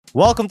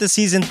Welcome to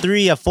Season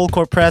 3 of Full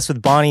Court Press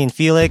with Bonnie and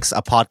Felix,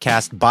 a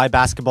podcast by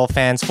basketball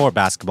fans for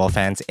basketball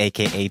fans,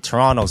 aka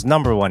Toronto's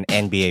 #1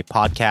 NBA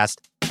podcast.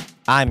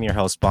 I'm your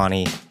host,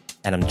 Bonnie,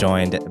 and I'm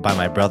joined by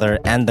my brother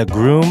and the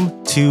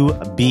groom to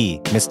be,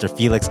 Mr.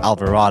 Felix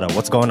Alvarado.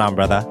 What's going on,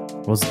 brother?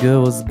 What's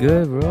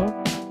good,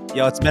 bro?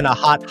 Yo, it's been a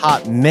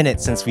hot minute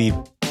since we've,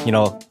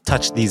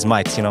 touched these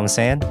mics, you know what I'm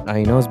saying?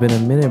 I know it's been a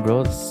minute,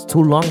 bro. It's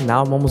too long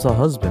now. I'm almost a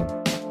husband.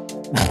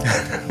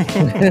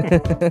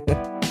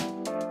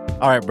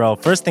 All right, bro.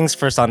 First things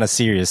first on a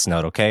serious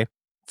note, okay?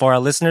 For our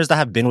listeners that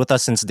have been with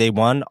us since day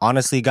one,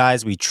 honestly,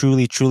 guys, we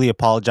truly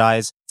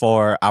apologize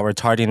for our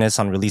tardiness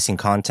on releasing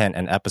content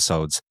and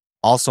episodes,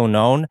 also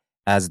known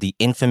as the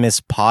infamous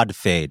pod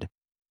fade.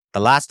 The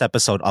last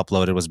episode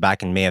uploaded was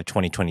back in May of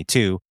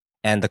 2022,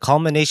 and the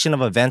culmination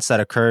of events that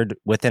occurred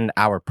within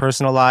our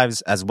personal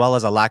lives, as well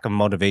as a lack of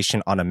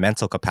motivation on a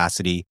mental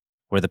capacity,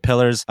 were the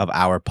pillars of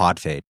our pod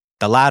fade.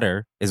 The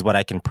latter is what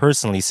I can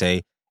personally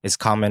say is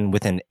common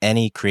within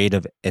any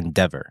creative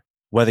endeavor.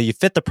 Whether you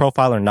fit the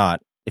profile or not,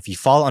 if you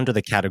fall under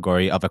the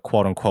category of a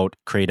quote-unquote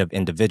creative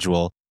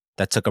individual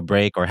that took a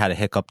break or had a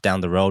hiccup down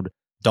the road,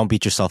 don't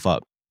beat yourself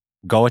up.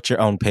 Go at your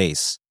own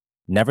pace.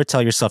 Never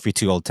tell yourself you're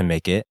too old to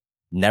make it.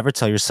 Never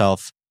tell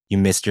yourself you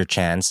missed your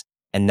chance.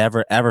 And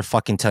never ever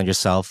fucking tell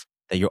yourself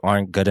that you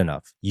aren't good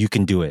enough. You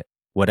can do it.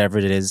 Whatever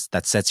it is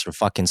that sets your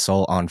fucking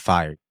soul on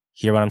fire.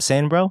 Hear what I'm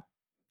saying, bro?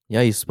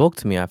 Yeah, you spoke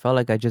to me. I felt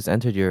like I just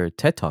entered your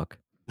TED Talk.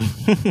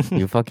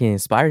 You fucking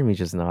inspired me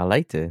just now. I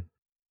liked it.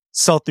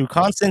 So through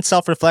constant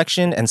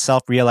self-reflection and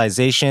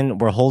self-realization,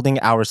 we're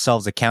holding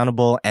ourselves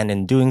accountable. And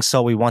in doing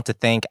so, we want to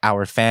thank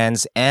our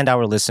fans and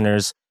our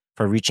listeners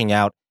for reaching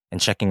out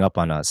and checking up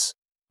on us.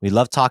 We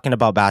love talking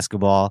about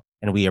basketball,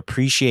 and we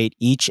appreciate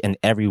each and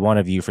every one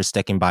of you for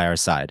sticking by our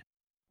side.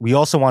 We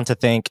also want to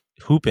thank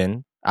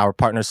Hoopin, our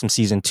partners from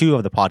Season 2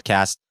 of the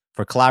podcast,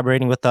 for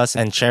collaborating with us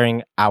and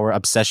sharing our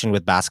obsession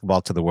with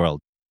basketball to the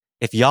world.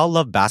 If y'all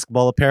love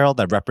basketball apparel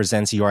that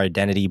represents your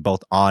identity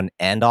both on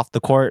and off the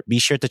court, be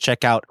sure to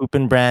check out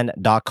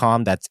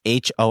hoopinbrand.com. That's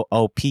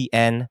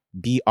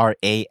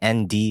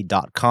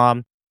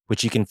HOOPNBRAND.com,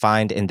 which you can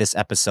find in this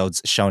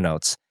episode's show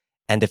notes.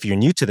 And if you're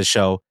new to the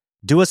show,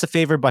 do us a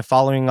favor by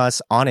following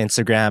us on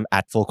Instagram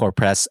at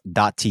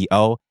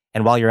fullcourtpress.to.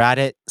 And while you're at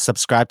it,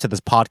 subscribe to this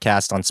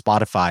podcast on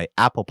Spotify,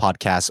 Apple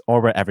Podcasts,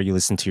 or wherever you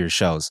listen to your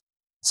shows.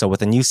 So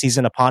with a new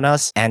season upon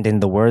us, and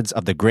in the words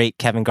of the great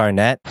Kevin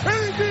Garnett,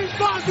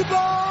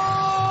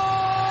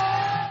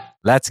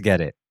 let's get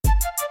it.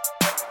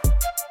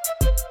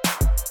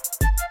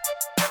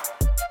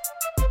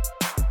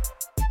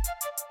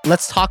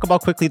 Let's talk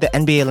about quickly the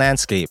NBA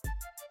landscape.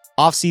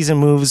 Off-season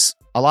moves,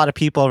 a lot of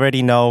people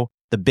already know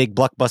the big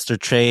blockbuster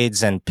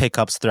trades and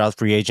pickups throughout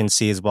free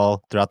agency as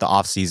well throughout the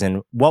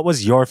off-season. What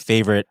was your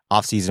favorite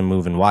off-season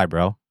move and why,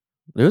 bro?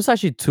 There was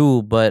actually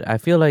two, but I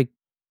feel like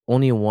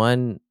only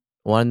one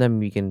of them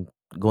we can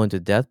go into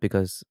depth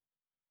because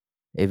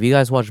if you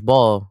guys watch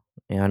ball,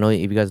 and I know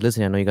if you guys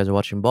listen, I know you guys are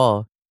watching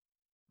ball,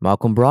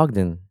 Malcolm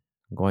Brogdon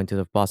going to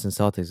the Boston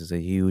Celtics is a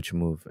huge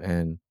move.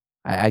 And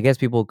I guess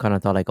people kind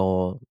of thought like,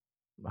 oh,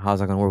 how's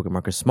that going to work with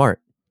Marcus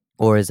Smart?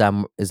 Or is that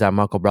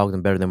Malcolm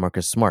Brogdon better than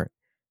Marcus Smart?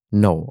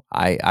 No,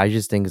 I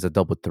just think it's a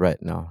double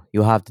threat now.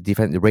 You have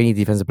the reigning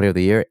defensive player of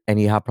the year,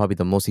 and you have probably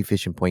the most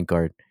efficient point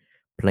guard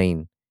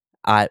playing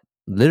at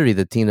literally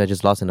the team that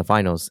just lost in the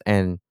finals.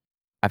 And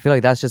I feel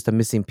like that's just a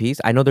missing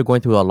piece. I know they're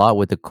going through a lot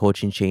with the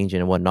coaching change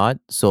and whatnot.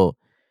 So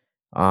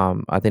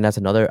I think that's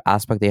another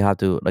aspect they have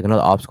to, like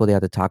another obstacle they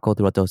have to tackle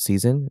throughout the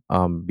season,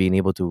 being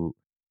able to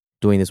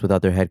doing this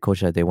without their head coach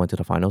that they went to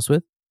the finals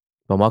with.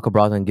 But Malcolm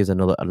Brogdon gives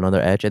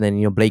another edge. And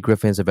then, Blake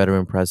Griffin's a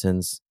veteran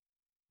presence.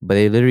 But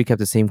they literally kept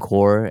the same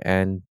core,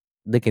 and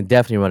they can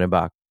definitely run it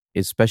back,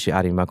 especially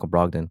adding Malcolm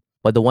Brogdon.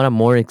 But the one I'm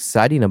more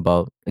excited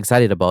about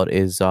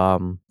is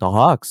the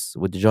Hawks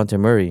with DeJounte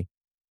Murray.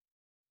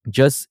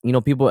 Just,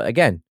 people,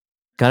 again,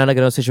 kind of like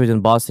another situation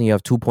in Boston, you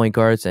have 2 point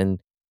guards, and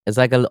it's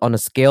like on a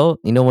scale,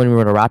 when we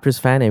were a Raptors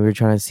fan and we were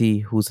trying to see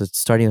who's the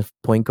starting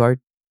point guard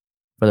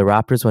for the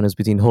Raptors when it was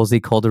between Jose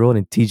Calderon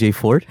and TJ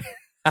Ford.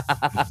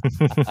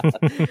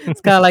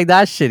 It's kind of like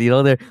that shit,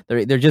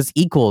 they're just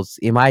equals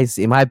in my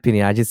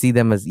opinion. I just see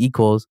them as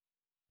equals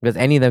because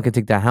any of them can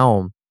take the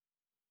helm,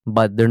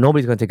 but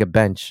nobody's going to take a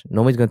bench.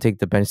 Nobody's going to take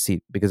the bench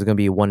seat because it's going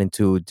to be 1 and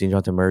 2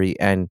 DeJounte Murray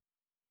and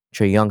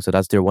Trae Young. So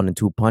that's their 1 and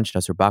 2 punch.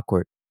 That's their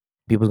backcourt.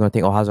 People's going to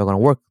think, oh, how's that going to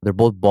work? They're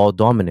both ball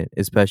dominant,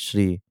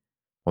 especially.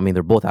 I mean,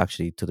 they're both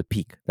actually to the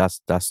peak. That's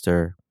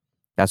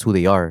who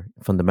they are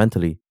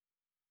fundamentally.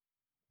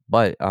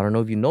 But I don't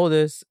know if you know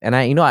this, and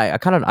I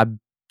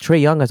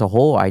Trae Young as a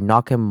whole, I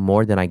knock him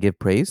more than I give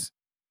praise.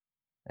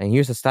 And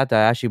here's a stat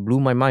that actually blew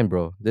my mind,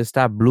 bro. This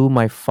stat blew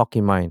my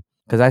fucking mind.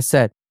 Because I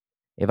said,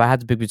 if I had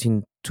to pick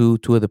between two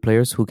of the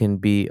players who can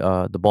be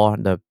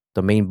the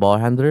main ball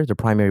handler, the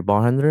primary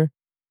ball handler,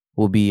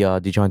 will be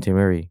DeJounte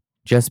Murray.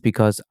 Just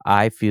because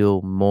I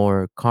feel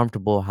more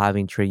comfortable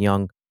having Trae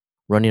Young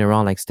running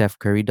around like Steph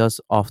Curry does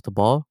off the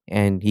ball,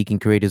 and he can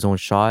create his own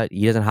shot.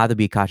 He doesn't have to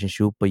be a catch and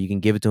shoot, but you can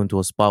give it to him to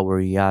a spot where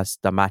he has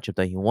the matchup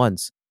that he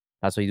wants.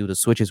 That's why you do the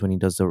switches when he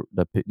does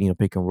the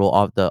pick and roll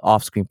off the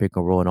off screen pick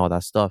and roll and all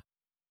that stuff.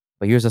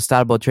 But here's a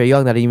stat about Trae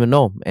Young that I didn't even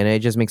know, and it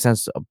just makes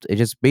sense. It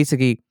just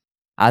basically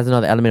adds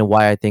another element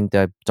why I think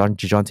that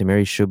DeJounte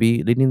Murray should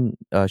be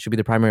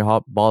the primary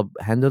hot ball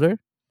handler.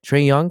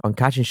 Trae Young on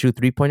catch and shoot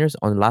 3-pointers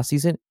on last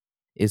season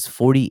is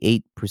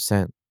 48%.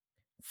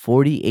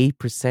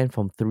 48%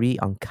 from 3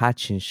 on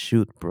catch and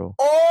shoot, bro.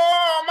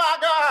 Oh my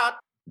God.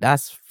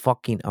 That's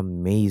fucking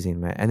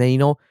amazing, man. And then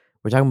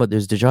we're talking about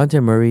there's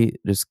DeJounte Murray,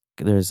 there's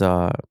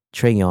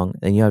Trae Young,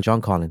 and you have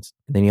John Collins,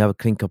 and then you have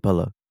Clint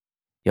Capella,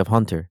 you have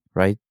Hunter,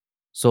 right?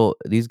 So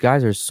these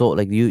guys are so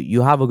like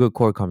you have a good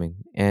core coming,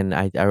 and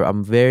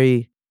I'm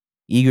very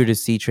eager to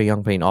see Trae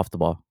Young playing off the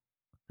ball,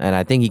 and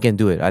I think he can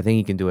do it. I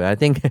think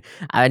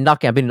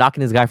I've been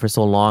knocking this guy for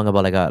so long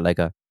about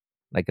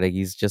like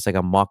he's just like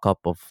a mock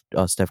up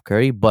of Steph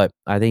Curry, but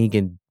I think he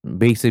can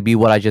basically be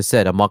what I just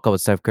said, a mock up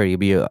of Steph Curry.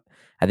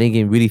 I think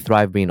he can really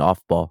thrive being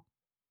off ball.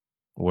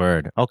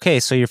 Word. Okay,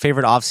 so your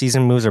favorite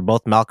offseason moves are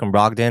both Malcolm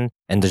Brogdon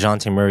and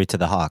DeJounte Murray to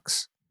the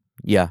Hawks.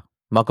 Yeah,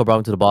 Malcolm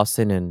Brogdon to the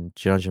Boston and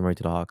DeJounte Murray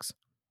to the Hawks.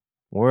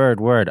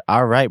 Word.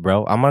 All right,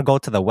 bro. I'm going to go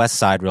to the West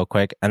Side real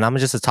quick, and I'm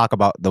just to talk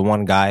about the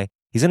one guy.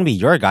 He's going to be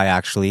your guy,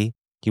 actually.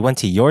 He went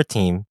to your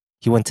team.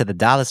 He went to the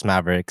Dallas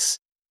Mavericks.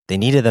 They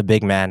needed a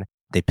big man.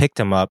 They picked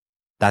him up.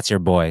 That's your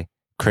boy,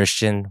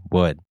 Christian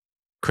Wood.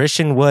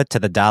 Christian Wood to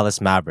the Dallas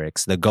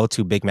Mavericks, the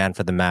go-to big man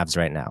for the Mavs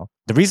right now.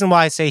 The reason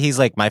why I say he's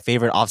like my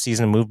favorite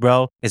offseason move,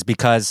 bro, is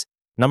because,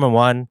 number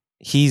one,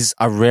 he's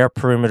a rare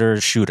perimeter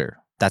shooter.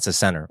 That's a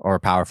center or a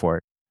power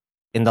forward.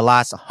 In the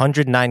last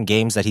 109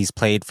 games that he's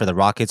played for the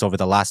Rockets over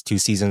the last 2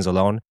 seasons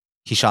alone,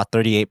 he shot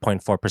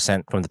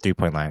 38.4% from the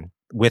three-point line,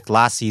 with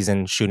last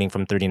season shooting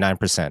from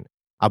 39%,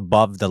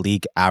 above the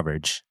league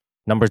average.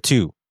 Number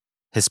 2,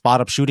 his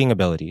spot-up shooting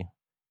ability.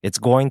 It's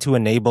going to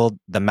enable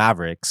the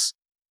Mavericks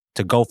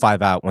to go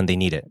 5 out when they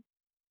need it.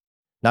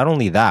 Not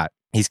only that,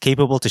 he's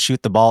capable to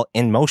shoot the ball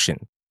in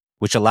motion,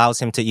 which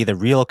allows him to either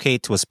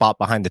relocate to a spot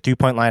behind the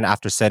three-point line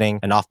after setting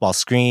an off-ball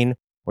screen,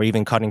 or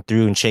even cutting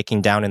through and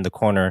shaking down in the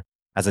corner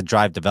as a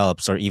drive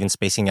develops, or even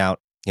spacing out,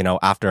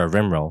 after a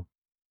rim roll.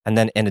 And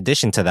then in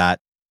addition to that,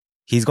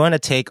 he's going to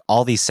take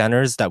all these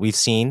centers that we've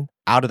seen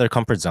out of their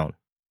comfort zone.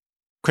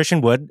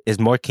 Christian Wood is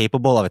more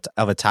capable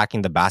of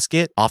attacking the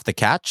basket off the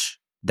catch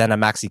than a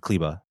Maxi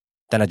Kleber,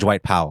 than a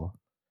Dwight Powell.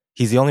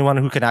 He's the only one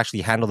who can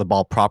actually handle the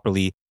ball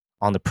properly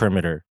on the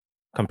perimeter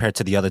compared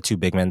to the other 2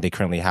 big men they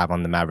currently have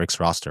on the Mavericks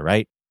roster,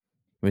 right?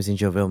 Missing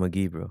JaVale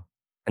McGee, bro.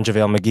 And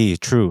JaVale McGee,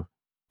 true.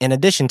 In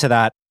addition to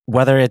that,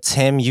 whether it's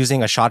him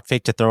using a shot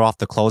fake to throw off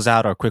the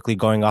closeout or quickly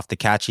going off the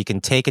catch, he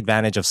can take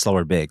advantage of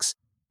slower bigs.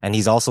 And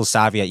he's also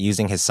savvy at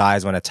using his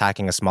size when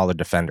attacking a smaller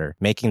defender,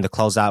 making the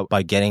closeout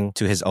by getting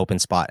to his open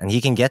spot. And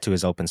he can get to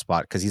his open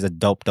spot because he's a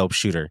dope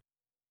shooter.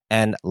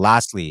 And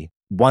lastly,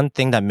 one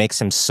thing that makes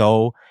him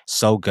so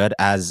good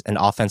as an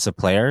offensive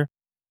player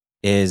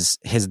is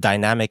his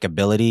dynamic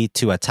ability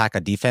to attack a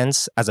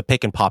defense as a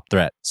pick and pop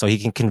threat. So he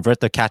can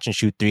convert the catch and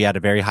shoot 3 at a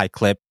very high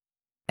clip.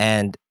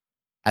 And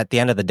at the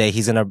end of the day,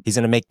 he's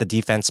gonna make the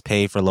defense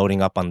pay for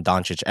loading up on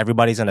Doncic.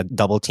 Everybody's gonna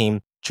double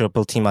team,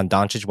 triple team on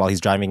Doncic while he's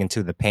driving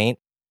into the paint.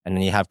 And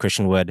then you have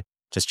Christian Wood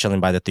just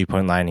chilling by the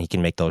 3-point line and he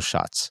can make those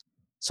shots.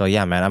 So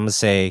yeah, man, I'm gonna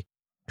say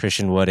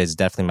Christian Wood is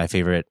definitely my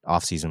favorite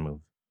offseason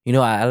move.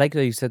 I like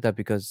that you said that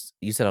because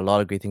you said a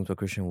lot of great things about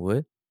Christian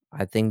Wood.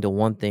 I think the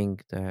one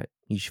thing that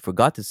you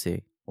forgot to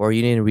say, or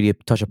you didn't really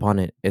touch upon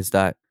it, is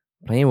that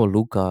playing with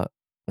Luka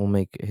will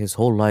make his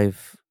whole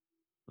life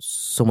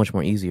so much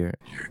more easier.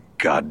 You're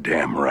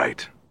goddamn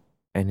right.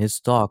 And his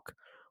stock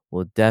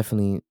will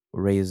definitely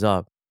raise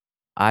up.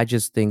 I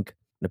just think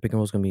the pick and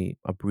roll is going to be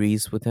a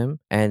breeze with him.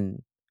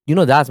 And,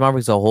 Dallas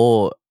Mavericks as a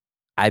whole,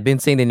 I've been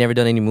saying they've never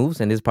done any moves,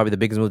 and this is probably the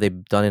biggest move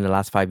they've done in the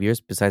last 5 years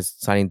besides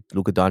signing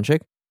Luka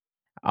Doncic.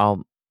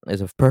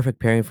 Is a perfect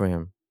pairing for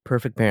him.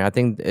 Perfect pairing. I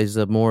think is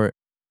a more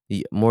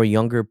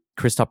younger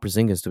Kristaps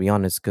Porzingis, to be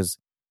honest, because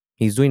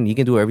he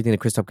can do everything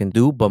that Kristaps can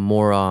do, but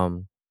more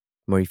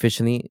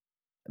efficiently.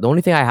 The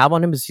only thing I have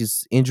on him is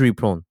he's injury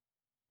prone,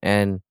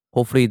 and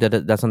hopefully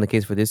that's not the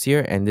case for this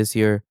year. And this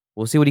year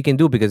we'll see what he can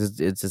do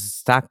because it's a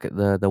stack.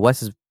 The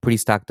West is pretty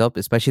stacked up,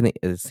 especially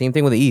the same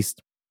thing with the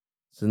East.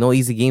 So no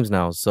easy games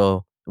now.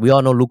 So we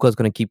all know Luka is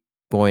going to keep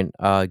going,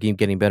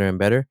 getting better and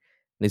better.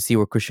 Let's see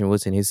where Christian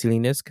Wood's in his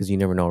ceiling is, because you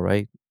never know,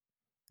 right?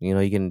 You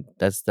can.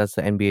 That's the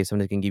NBA.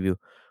 Somebody can give you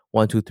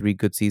 1, 2, 3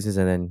 good seasons,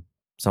 and then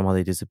somehow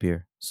they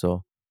disappear.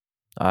 So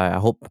I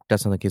hope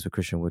that's not the case with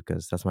Christian Wood,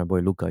 because that's my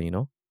boy Luka.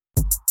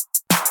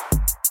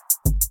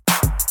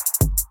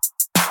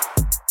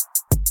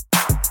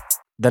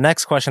 The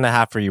next question I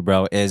have for you,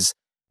 bro, is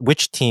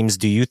which teams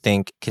do you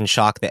think can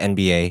shock the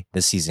NBA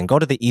this season? Go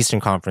to the Eastern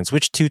Conference.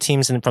 Which 2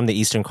 teams from the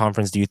Eastern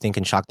Conference do you think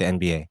can shock the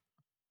NBA?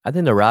 I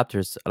think the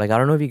Raptors. I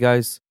don't know if you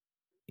guys.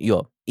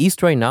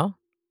 East right now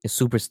is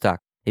super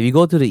stacked. If you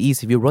go to the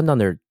East, if you run down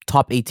their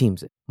top 8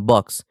 teams,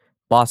 Bucks,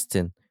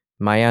 Boston,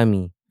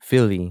 Miami,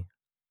 Philly,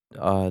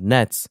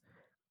 Nets,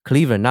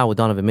 Cleveland now with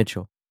Donovan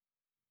Mitchell,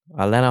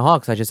 Atlanta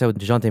Hawks, I just said with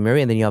DeJounte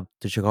Murray, and then you have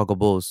the Chicago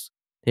Bulls.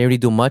 They don't really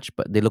do much,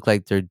 but they look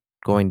like they're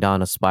going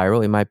down a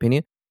spiral, in my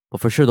opinion.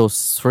 But for sure,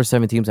 those first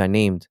 7 teams I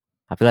named,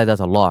 I feel like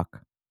that's a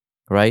lock,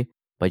 right?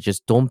 But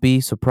just don't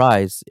be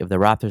surprised if the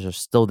Raptors are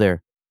still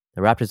there.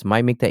 The Raptors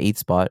might make that 8th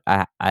spot.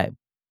 I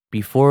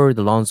before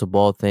the Lonzo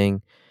Ball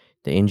thing,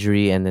 the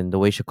injury, and then the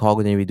way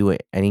Chicago didn't really do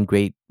any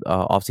great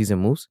offseason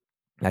moves,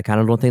 I kind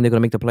of don't think they're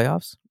going to make the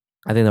playoffs.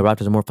 I think the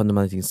Raptors are more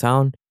fundamentally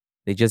sound.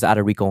 They just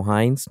added Rico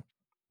Hines.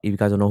 If you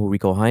guys don't know who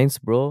Rico Hines,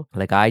 bro,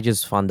 like I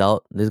just found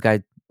out, this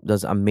guy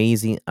does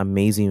amazing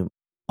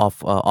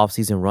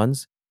off-season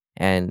runs,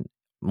 and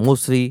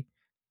mostly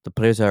the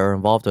players that are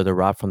involved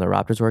are from the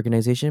Raptors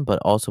organization, but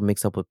also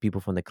mixed up with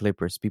people from the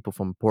Clippers, people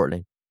from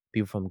Portland,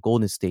 people from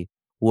Golden State,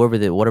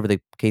 whatever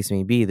the case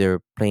may be.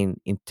 They're playing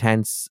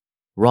intense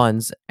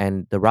runs,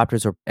 and the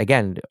Raptors are,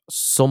 again,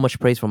 so much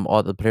praise from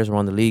all the players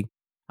around the league.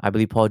 I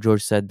believe Paul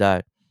George said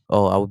that,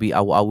 oh, I would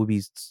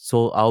be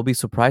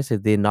surprised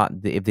if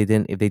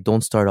they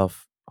don't start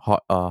off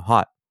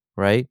hot,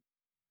 right?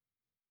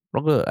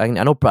 I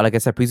know, like I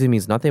said, preseason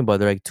means nothing, but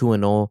they're like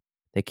 2-0.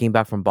 They came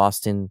back from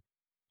Boston,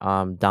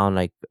 down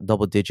like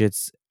double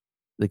digits.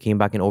 They came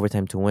back in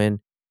overtime to win.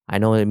 I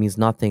know it means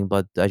nothing,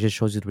 but that just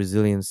shows you the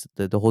resilience.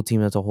 The whole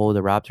team as a whole,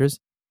 the Raptors,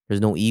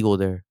 there's no ego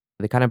there.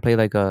 They kind of play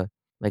like a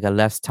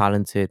less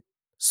talented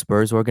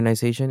Spurs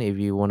organization. If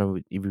you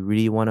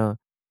really wanna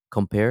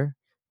compare,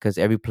 because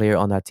every player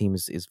on that team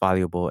is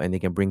valuable and they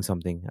can bring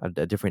something,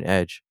 a different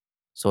edge.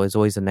 So it's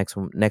always the next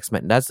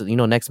man. That's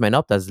next man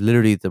up. That's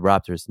literally the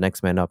Raptors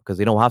next man up, because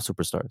they don't have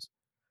superstars.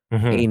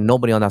 Ain't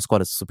nobody on that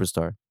squad is a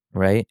superstar,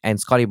 right? And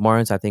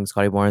I think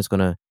Scotty Barnes is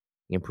gonna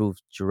improve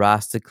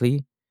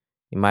drastically,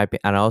 in my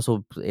opinion. And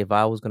also, if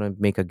I was gonna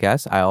make a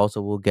guess, I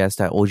also will guess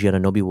that OG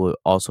Anunoby will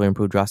also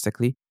improve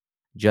drastically,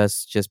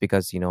 just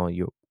because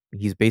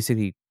he's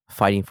basically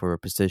fighting for a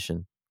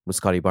position with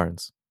Scotty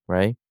Barnes,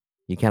 right?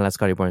 You can't let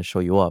Scotty Barnes show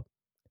you up.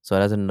 So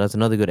that's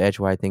another good edge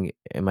where I think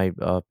it might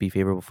be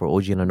favorable for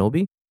OG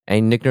Anunoby.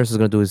 And Nick Nurse is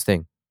gonna do his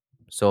thing.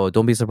 So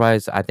don't be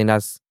surprised. I think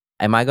that's.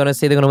 Am I gonna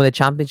say they're gonna win the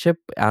championship?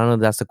 I don't know if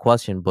that's the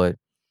question, but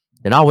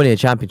they're not winning a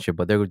championship,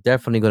 but they're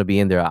definitely gonna be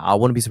in there. I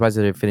wouldn't be surprised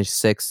if they finish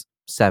 6,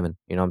 7.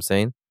 You know what I'm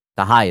saying?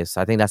 The highest.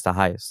 I think that's the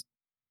highest.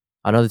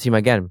 Another team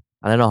again.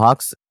 Atlanta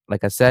Hawks.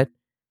 Like I said,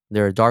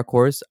 they're a dark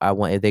horse.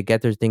 If they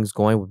get their things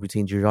going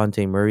between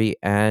DeJounte Murray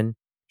and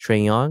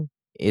Trae Young,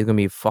 it's gonna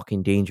be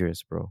fucking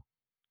dangerous, bro.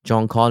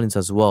 John Collins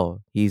as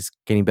well. He's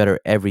getting better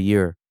every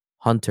year.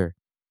 Hunter.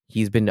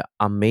 He's been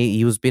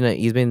amazing.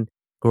 He's been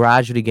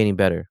gradually getting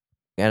better.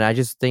 And I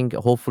just think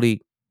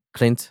hopefully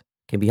Clint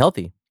can be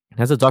healthy.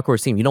 That's a dark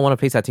horse team. You don't want to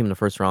face that team in the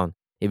first round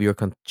if you're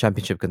a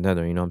championship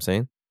contender. You know what I'm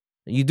saying?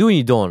 You do and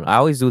you don't. I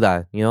always do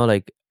that.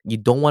 Like you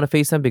don't want to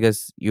face them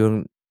because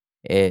your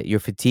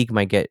fatigue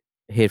might get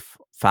hit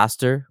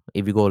faster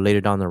if you go later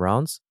down the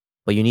rounds.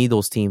 But you need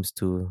those teams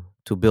to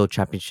build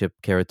championship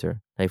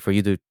character, like for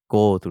you to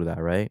go through that,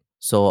 right?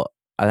 So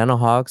Atlanta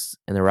Hawks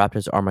and the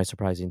Raptors are my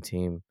surprising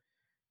team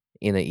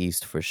in the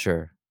East for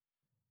sure.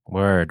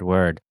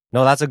 Word.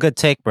 No, that's a good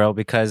take, bro,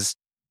 because,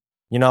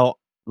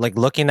 like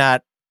looking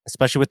at,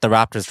 especially with the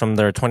Raptors from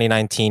their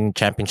 2019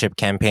 championship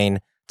campaign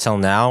till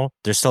now,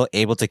 they're still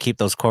able to keep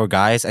those core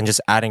guys and just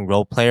adding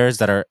role players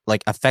that are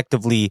like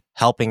effectively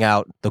helping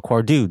out the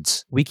core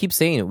dudes. We keep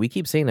saying it. We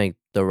keep saying like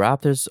the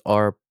Raptors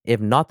are,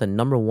 if not the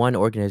number one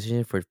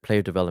organization for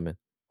player development.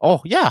 Oh,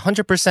 yeah,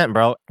 100%,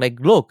 bro. Like,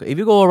 look, if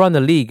you go around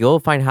the league, you'll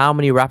find how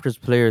many Raptors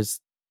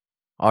players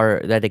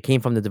that they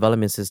came from the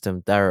development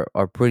system that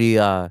are pretty,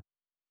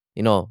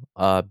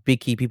 big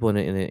key people in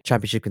a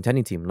championship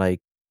contending team, like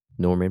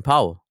Norman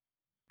Powell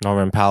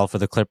for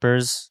the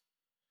Clippers.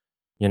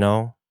 You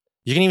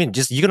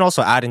can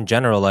also add in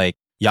general like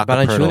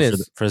Jakob Poeltl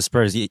for the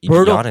Spurs.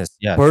 Giannis,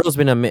 yeah. Poeltl's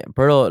been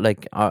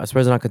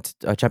Spurs are not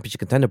a championship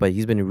contender, but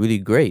he's been really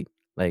great.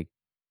 Like,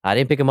 I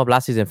didn't pick him up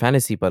last season in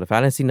fantasy, but the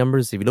fantasy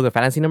numbers, if you look at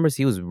fantasy numbers,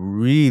 he was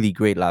really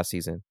great last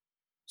season.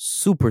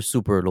 Super,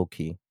 super low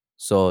key.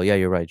 So yeah,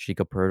 you're right.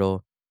 Jakob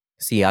Poeltl,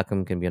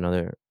 Siakam can be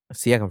another.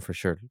 Siakam for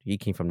sure. He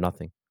came from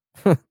nothing.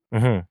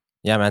 Yeah,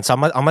 man. So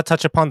I'm gonna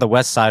touch upon the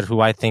West side, who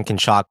I think can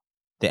shock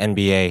the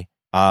NBA.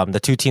 The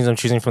two teams I'm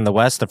choosing from the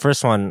West. The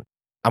first one,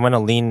 I'm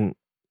gonna lean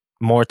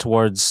more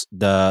towards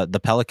the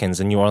Pelicans,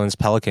 the New Orleans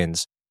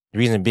Pelicans. The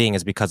reason being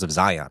is because of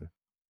Zion.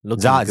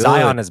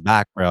 Zion is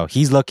back, bro.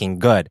 He's looking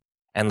good.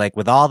 And like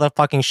with all the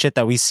fucking shit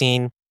that we've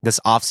seen this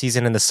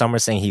offseason in the summer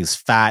saying he was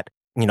fat,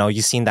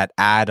 you seen that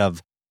ad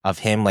of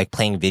him like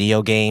playing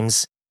video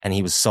games and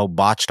he was so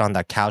botched on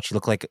that couch.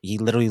 He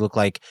literally looked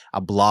like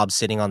a blob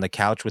sitting on the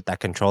couch with that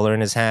controller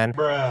in his hand.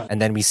 Bruh.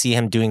 And then we see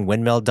him doing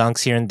windmill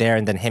dunks here and there,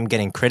 and then him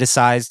getting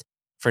criticized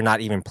for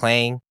not even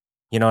playing.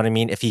 You know what I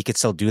mean? If he could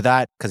still do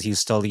that because he's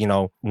still,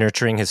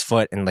 nurturing his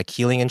foot and like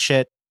healing and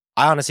shit.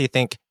 I honestly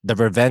think the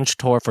revenge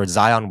tour for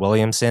Zion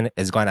Williamson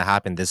is going to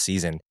happen this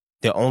season.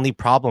 The only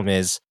problem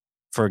is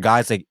for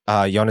guys like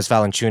Jonas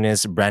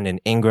Valanciunas, Brandon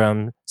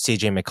Ingram,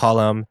 CJ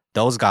McCollum,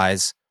 those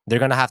guys, they're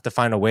going to have to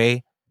find a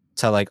way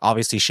to like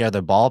obviously share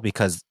the ball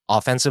because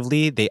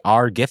offensively they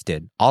are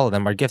gifted. All of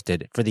them are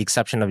gifted for the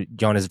exception of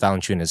Jonas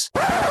Valanciunas.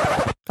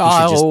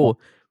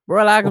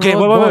 Relax, Okay,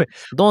 bro. wait, wait, wait,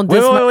 Don't wait,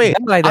 diss wait, my wait,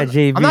 wait. guy like that,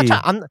 I'm not JV.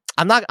 trying.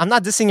 I'm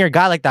not dissing your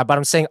guy like that. But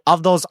I'm saying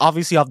of those,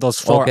 obviously of those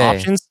four Okay.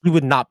 options, he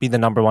would not be the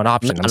number one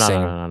option. I'm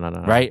saying,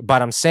 No. right?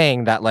 But I'm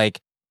saying that like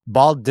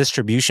ball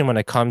distribution when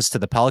it comes to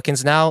the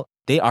Pelicans now,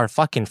 they are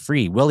fucking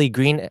free. Willie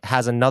Green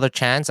has another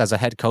chance as a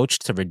head coach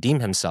to redeem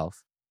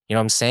himself. You know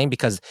what I'm saying?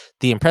 Because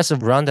the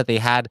impressive run that they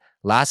had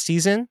last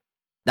season,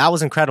 that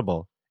was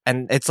incredible.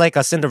 And it's like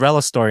a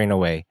Cinderella story in a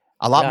way.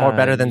 A lot more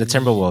better than the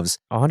Timberwolves.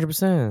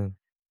 100%.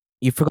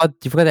 You forgot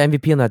the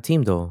MVP on that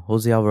team though,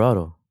 Jose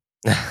Alvarado.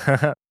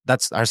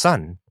 That's our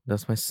son.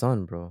 That's my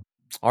son, bro.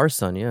 Our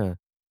son, yeah.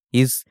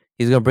 He's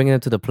gonna bring it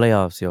into the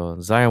playoffs, yo.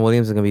 Zion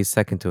Williams is gonna be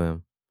second to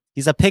him.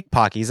 He's a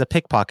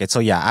pickpocket. So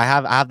yeah, I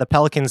have the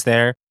Pelicans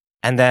there,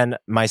 and then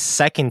my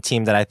second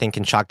team that I think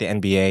can shock the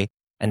NBA.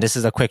 And this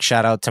is a quick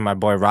shout out to my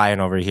boy Ryan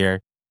over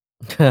here.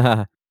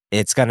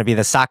 It's gonna be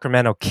the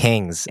Sacramento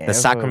Kings. The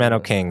Sacramento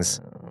Kings.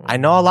 I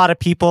know a lot of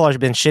people have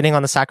been shitting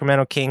on the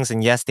Sacramento Kings,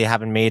 and yes, they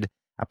haven't made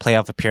a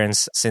playoff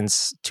appearance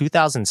since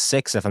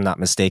 2006, if I'm not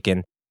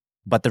mistaken.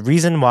 But the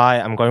reason why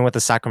I'm going with the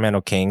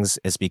Sacramento Kings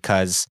is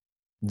because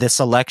the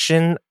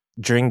selection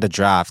during the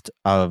draft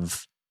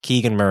of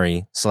Keegan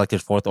Murray,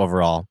 selected 4th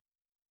overall,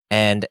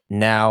 and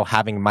now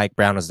having Mike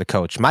Brown as the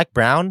coach. Mike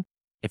Brown,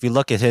 if you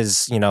look at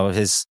his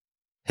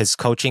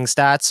coaching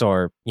stats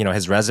or,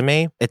 his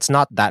resume, it's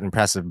not that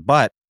impressive.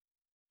 But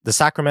the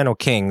Sacramento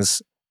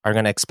Kings are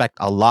going to expect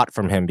a lot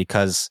from him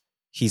because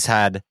he's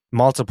had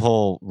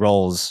multiple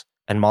roles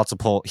and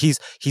he's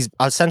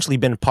essentially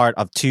been part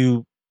of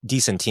 2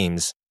 decent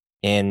teams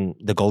in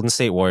the Golden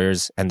State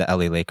Warriors and the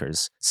LA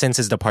Lakers since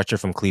his departure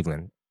from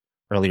Cleveland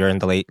earlier in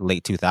the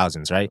late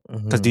 2000s, right?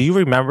 Because do you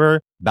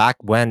remember back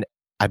when,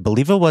 I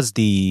believe it was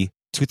the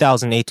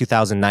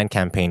 2008-2009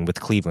 campaign with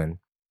Cleveland,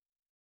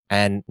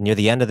 and near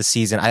the end of the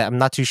season, I'm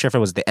not too sure if it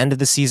was the end of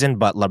the season,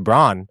 but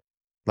LeBron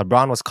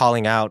was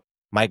calling out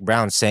Mike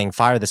Brown saying,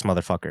 fire this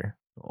motherfucker.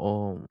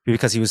 Oh,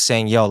 Because he was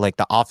saying, yo, like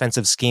the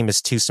offensive scheme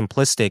is too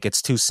simplistic.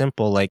 It's too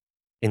simple. Like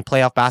in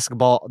playoff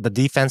basketball, the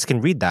defense can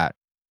read that,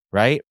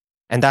 right?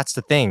 And that's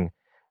the thing.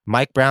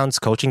 Mike Brown's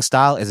coaching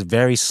style is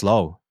very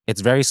slow.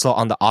 It's very slow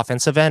on the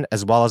offensive end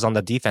as well as on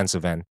the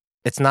defensive end.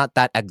 It's not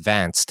that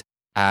advanced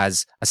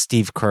as a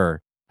Steve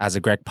Kerr, as a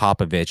Greg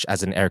Popovich,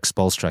 as an Eric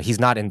Spoelstra. He's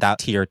not in that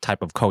tier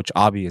type of coach,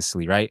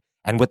 obviously, right?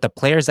 And with the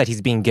players that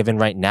he's being given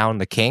right now in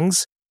the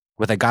Kings,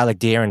 with a guy like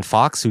De'Aaron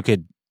Fox who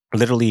could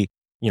literally,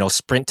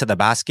 sprint to the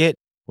basket,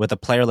 with a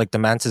player like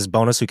Domantas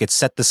Sabonis who could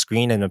set the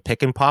screen in a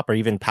pick and pop or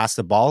even pass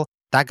the ball,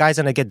 that guy's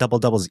going to get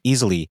double-doubles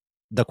easily.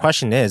 The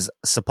question is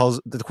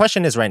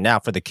right now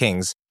for the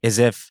Kings is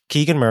if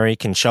Keegan Murray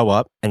can show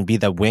up and be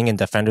the wing and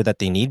defender that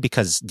they need,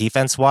 because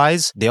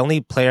defense-wise, the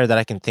only player that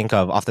I can think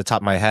of off the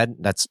top of my head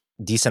that's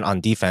decent on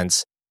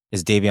defense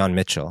is Davion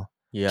Mitchell.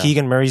 yeah.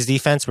 Keegan Murray's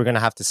defense, we're going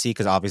to have to see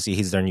because obviously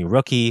he's their new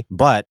rookie,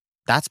 but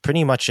that's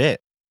pretty much it.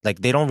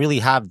 Like they don't really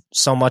have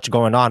so much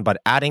going on, but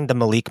adding the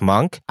Malik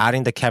Monk,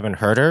 adding the Kevin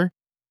Huerter,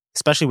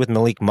 especially with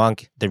Malik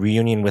Monk, the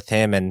reunion with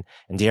him and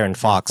De'Aaron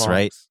Fox,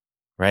 right?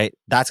 Right?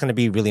 That's going to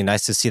be really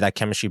nice to see that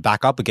chemistry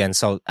back up again.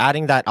 So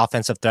adding that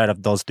offensive threat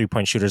of those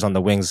 3-point shooters on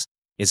the wings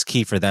is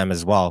key for them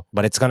as well.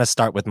 But it's going to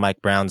start with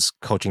Mike Brown's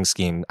coaching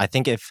scheme. I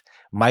think if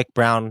Mike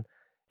Brown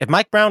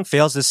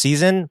fails this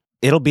season,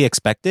 it'll be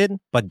expected,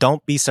 but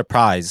don't be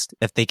surprised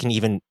if they can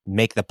even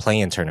make the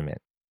play-in tournament.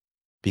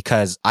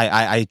 Because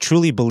I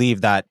truly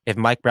believe that if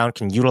Mike Brown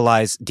can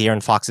utilize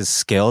De'Aaron Fox's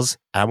skills,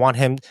 I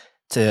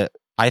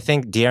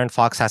think De'Aaron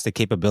Fox has the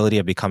capability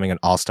of becoming an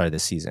all-star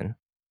this season.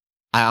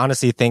 I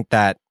honestly think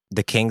that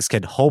the Kings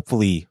could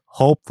hopefully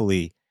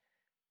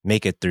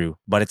make it through,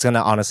 but it's going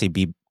to honestly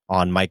be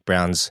on Mike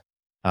Brown's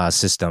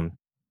system.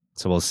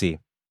 So we'll see.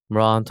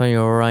 Bro, I'm telling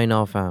you right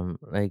now, fam.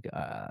 Like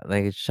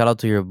shout out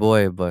to your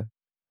boy, but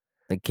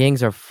the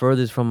Kings are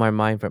furthest from my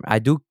mind. I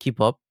do keep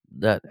up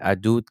that I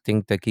do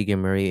think that Keegan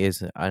Murray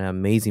is an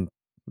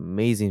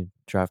amazing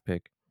draft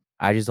pick.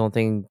 I just don't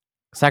think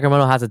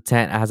Sacramento has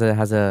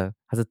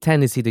a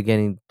tendency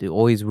to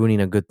always ruining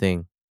a good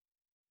thing.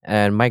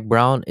 And Mike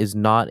Brown is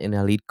not an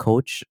elite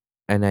coach,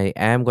 and I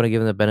am going to give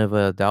him the benefit of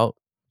the doubt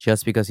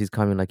just because he's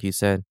coming, like you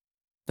said,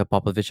 the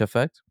Popovich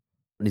effect.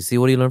 You see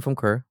what he learned from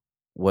Kerr,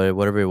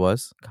 whatever it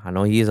was. I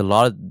know he has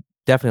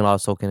definitely a lot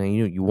of soaking, and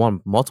you won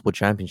multiple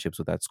championships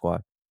with that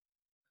squad.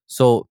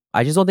 So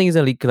I just don't think he's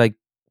an elite. Like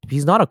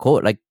he's not a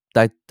coach. Like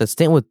the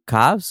stint with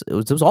Cavs,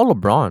 it was all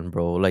LeBron,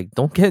 bro. Like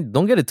don't get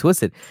it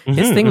twisted.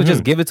 His thing was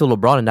just give it to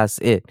LeBron and that's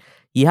it.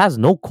 He has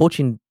no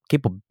coaching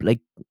capable. Like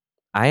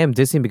I am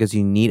dissing because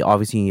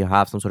you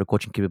have some sort of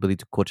coaching capability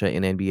to coach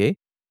in NBA.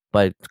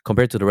 But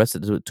compared to the rest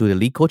of the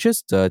league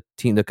coaches, the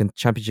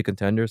championship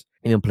contenders,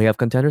 and even playoff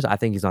contenders, I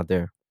think he's not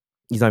there.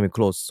 He's not even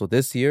close. So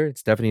this year,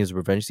 it's definitely his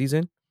revenge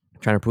season,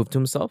 trying to prove to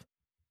himself.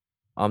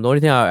 The only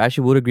thing I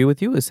actually would agree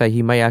with you is that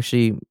they might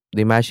actually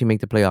make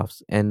the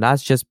playoffs, and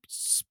that's just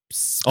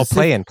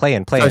play in.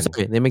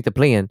 Sorry, they make the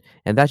play in,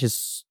 and that's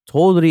just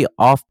totally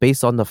off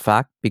based on the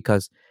fact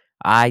because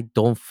I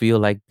don't feel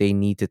like they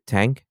need to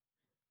tank.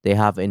 They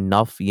have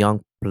enough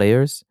young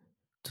players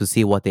to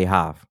see what they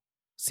have,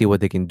 see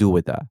what they can do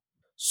with that.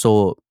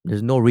 So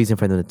there's no reason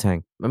for them to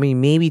tank. I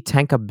mean, maybe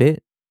tank a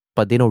bit,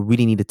 but they don't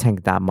really need to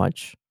tank that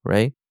much,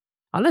 right?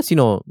 Unless,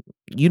 you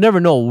never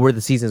know where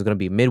the season is going to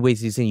be. Midway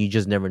season, you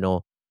just never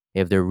know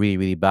if they're really,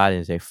 really bad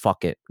and say,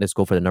 fuck it, let's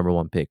go for the number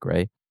one pick,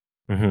 right?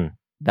 Mm-hmm.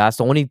 That's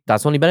the only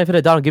benefit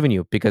of doubt I'm giving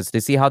you, because they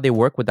see how they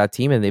work with that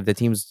team, and if the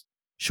team's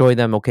showing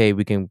them, okay,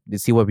 they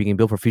see what we can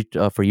build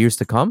for years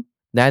to come,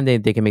 then they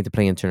can make the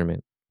play-in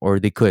tournament, or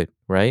they could,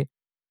 right?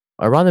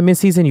 Around the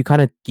midseason,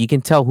 you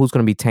can tell who's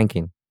going to be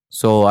tanking.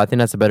 So I think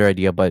that's a better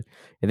idea. But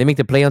if they make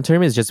the play-in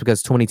tournament, it's just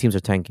because too many teams are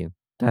tanking.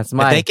 That's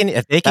my.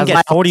 If they can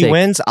get 40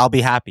 wins, I'll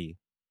be happy.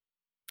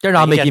 They're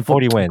not making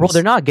 40 wins, bro.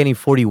 They're not getting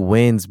 40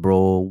 wins,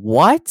 bro.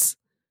 What?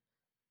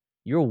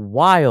 You're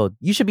wild.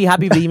 You should be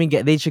happy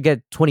if they should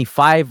get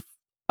 25,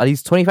 at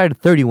least 25 to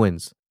 30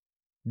 wins.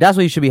 That's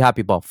what you should be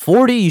happy about.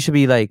 40, you should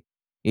be like,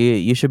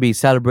 you should be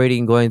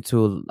celebrating, going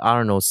to, I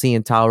don't know,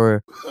 CN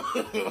Tower.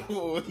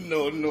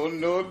 No.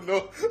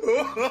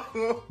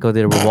 Go to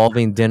the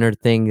revolving dinner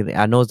thing.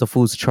 I know the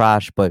food's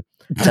trash, but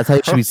that's how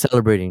you should be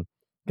celebrating,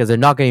 because they're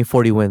not getting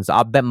 40 wins.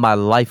 I'll bet my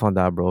life on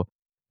that, bro.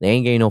 They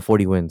ain't getting no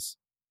 40 wins.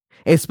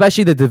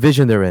 Especially the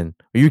division they're in.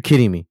 Are you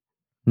kidding me?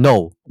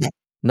 No.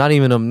 Not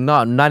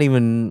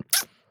even.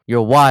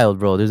 You're wild,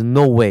 bro. There's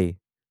no way.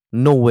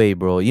 No way,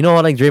 bro. You know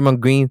what? Like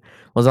Draymond Green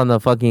was on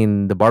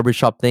the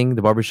barbershop thing,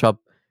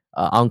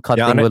 uncut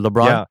thing with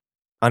LeBron. Yeah,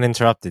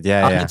 uninterrupted.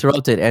 Yeah,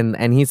 uninterrupted.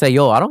 And he said,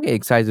 "Yo, I don't get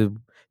excited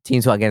with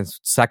teams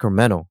against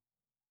Sacramento."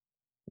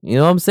 You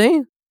know what I'm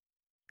saying?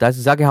 That's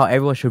exactly how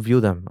everyone should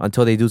view them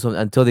until they do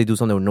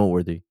something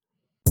noteworthy.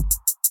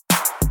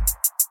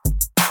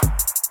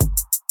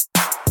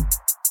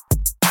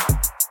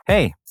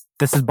 Hey,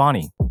 this is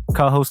Bonnie,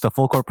 co-host of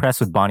Full Court Press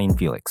with Bonnie and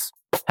Felix.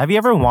 Have you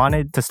ever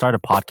wanted to start a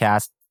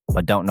podcast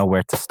but don't know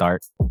where to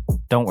start?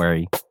 Don't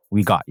worry,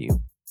 we got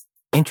you.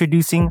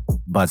 Introducing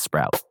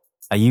Buzzsprout,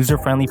 a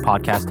user-friendly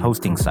podcast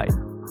hosting site.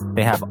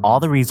 They have all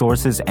the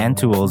resources and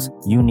tools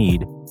you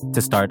need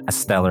to start a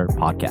stellar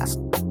podcast.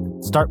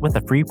 Start with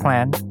a free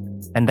plan,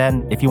 and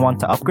then if you want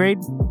to upgrade,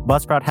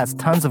 Buzzsprout has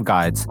tons of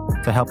guides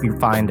to help you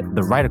find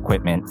the right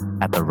equipment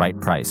at the right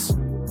price.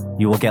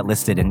 You will get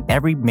listed in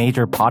every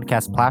major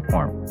podcast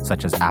platform,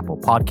 such as Apple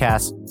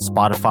Podcasts,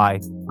 Spotify,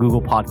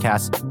 Google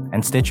Podcasts,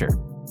 and Stitcher.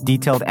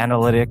 Detailed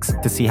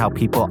analytics to see how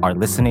people are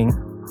listening,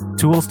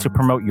 tools to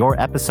promote your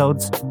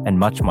episodes, and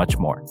much, much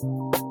more.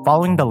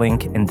 Following the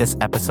link in this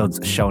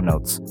episode's show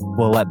notes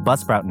will let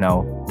Buzzsprout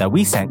know that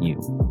we sent you.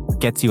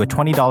 Gets you a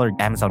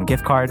 $20 Amazon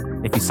gift card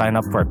if you sign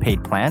up for a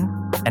paid plan,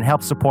 and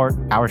help support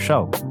our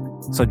show.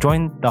 So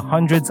join the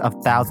hundreds of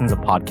thousands of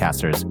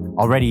podcasters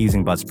already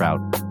using Buzzsprout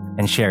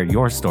and share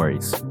your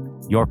stories,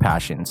 your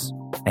passions,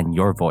 and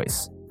your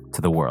voice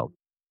to the world.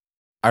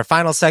 Our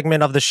final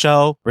segment of the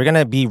show, we're going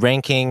to be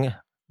ranking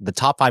the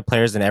top 5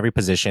 players in every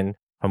position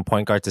from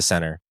point guard to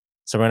center.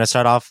 So we're going to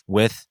start off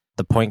with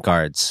the point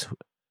guards.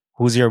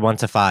 Who's your 1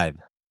 to 5?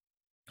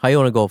 How you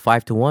want to go,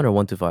 5 to 1 or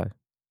 1 to 5?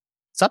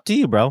 It's up to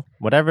you, bro.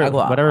 Whatever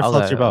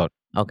floats your boat.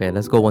 Okay,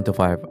 let's go 1 to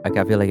 5. I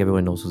feel like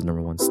everyone knows who's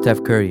number 1.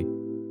 Steph Curry.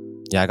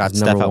 Yeah, I got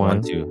Steph at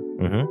 1 too.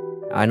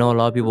 Mm-hmm. I know a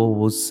lot of people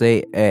will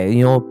say, when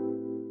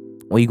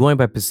you're going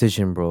by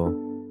position, bro,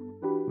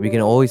 we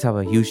can always have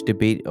a huge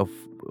debate of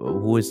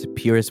who is the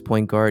purest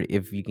point guard,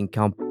 if you can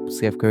count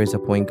Steph Curry as a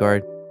point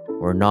guard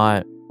or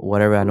not,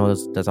 whatever. I know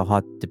there's a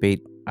hot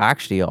debate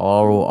actually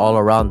all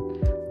around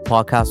the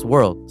podcast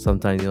world.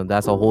 Sometimes,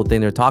 that's a whole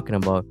thing they're talking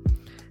about.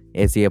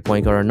 Is he a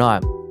point guard or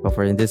not? But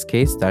in this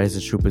case, that is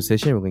a true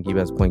position. We're going to keep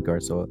it as point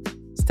guard. So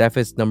Steph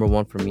is number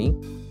 1 for me.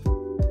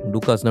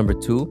 Luka's number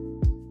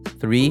 2.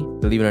 3,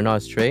 believe it or not,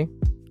 is Trey.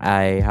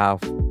 I have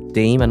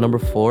Dame at number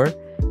 4.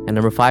 And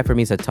number 5 for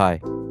me is a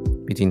tie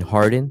between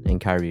Harden and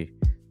Kyrie.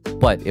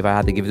 But if I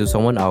had to give it to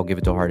someone, I'll give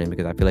it to Harden,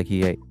 because I feel like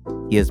he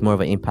is more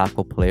of an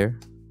impactful player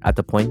at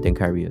the point than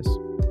Kyrie is.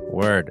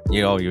 Word.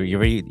 You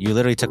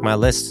literally took my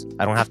list.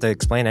 I don't have to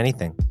explain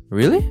anything.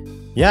 Really?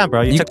 Yeah,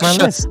 bro. You took my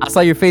list. I saw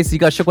your face. You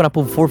got shook when I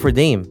put 4 for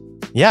Dame.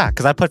 Yeah,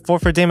 because I put 4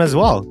 for Dame as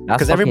well.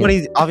 Because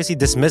everybody obviously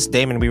dismissed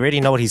Dame, and we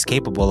already know what he's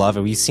capable of.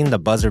 And we've seen the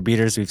buzzer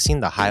beaters. We've seen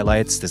the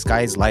highlights. This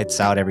guy's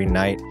lights out every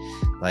night.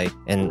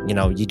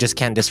 You just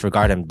can't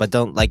disregard him. But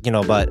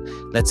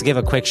let's give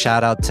a quick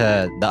shout out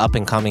to the up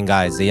and coming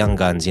guys, the young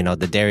guns,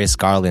 the Darius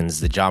Garlands,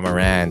 the Ja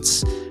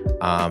Morants.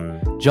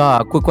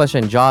 Quick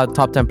question. Ja,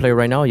 top 10 player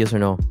right now? Yes or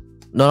no?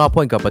 No, not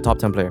point guard, but top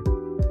 10 player.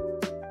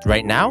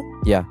 Right now?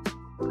 Yeah.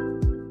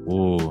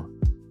 Ooh.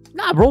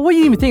 Nah, bro, what are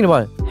you even thinking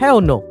about? Hell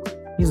no.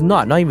 He's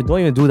not. Don't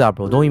even do that,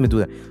 bro. Don't even do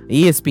that.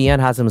 ESPN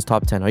has him as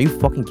top 10. Are you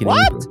fucking kidding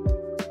me, bro?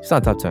 He's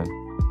not top 10.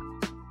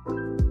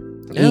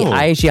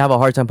 I actually have a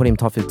hard time putting him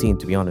top 15,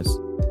 to be honest.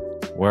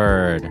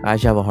 Word. I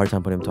actually have a hard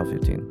time putting him top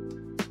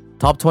 15.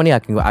 Top 20, I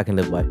can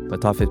live by.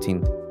 But top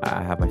 15,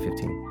 I have my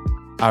 15.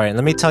 All right,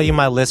 let me tell you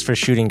my list for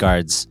shooting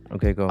guards.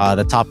 Okay, go.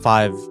 The top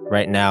 5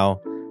 right now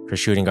for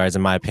shooting guards,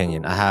 in my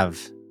opinion. I have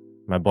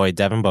my boy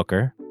Devin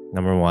Booker,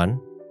 number 1.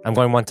 I'm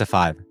going 1 to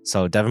 5.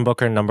 So Devin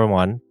Booker, number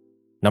 1.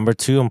 Number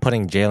 2, I'm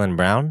putting Jaylen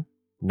Brown.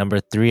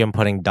 Number 3, I'm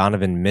putting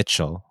Donovan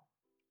Mitchell.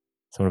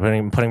 So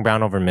I'm putting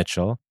Brown over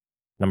Mitchell.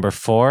 Number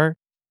 4,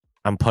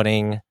 I'm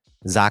putting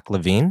Zach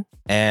LaVine.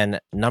 And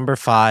number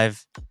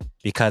 5,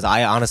 because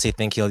I honestly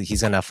think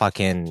he's gonna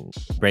fucking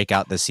break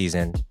out this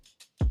season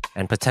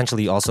and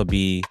potentially also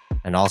be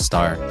an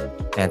all-star,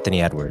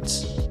 Anthony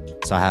Edwards.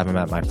 So I have him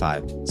at my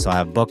 5. So I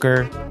have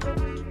Booker,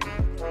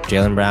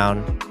 Jaylen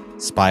Brown,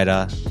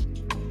 Spida,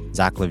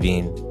 Zach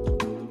LaVine,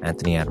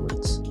 Anthony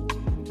Edwards.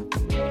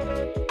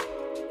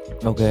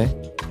 Okay.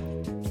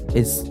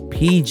 Is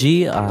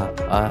PG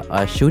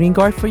a shooting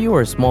guard for you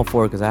or a small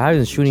forward? Because I have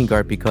him shooting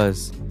guard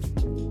because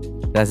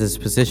that's his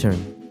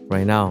position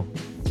right now.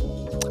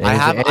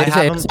 And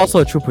it's also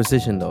a true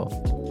position though.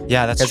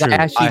 Yeah, that's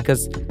true.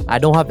 Because I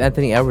don't have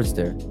Anthony Edwards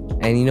there.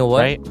 And you know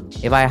what? Right?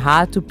 If I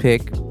had to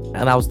pick,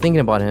 and I was thinking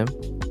about him,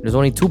 there's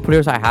only 2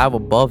 players I have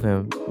above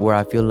him where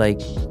I feel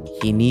like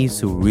he needs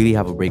to really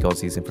have a breakout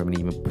season for me to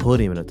even put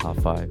him in the top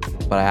 5.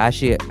 But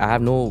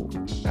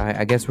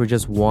I guess we're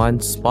just one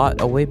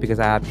spot away because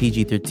I have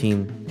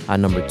PG-13 at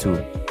number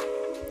 2.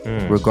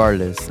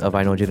 Regardless of,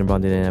 I know Jaylen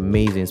Brown did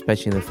amazing,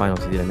 especially in the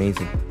finals, he did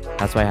amazing.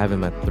 That's why I have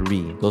him at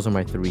 3. Those are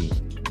my 3.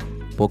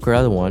 Booker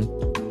at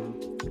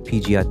 1,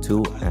 PG at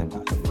 2, and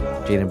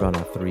Jaylen Brown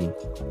at 3.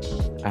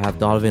 I have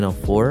Donovan at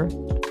 4,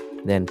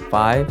 then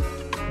 5,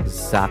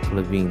 Zach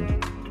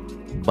LaVine.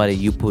 But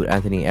you put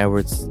Anthony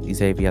Edwards, you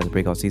say if he has a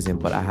breakout season,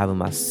 but I have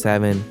him at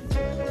 7,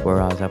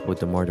 whereas I put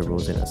DeMar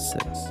DeRozan at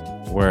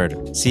 6.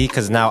 Word. See,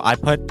 because now I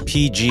put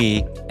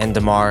PG and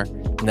DeMar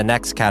in the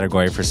next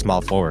category for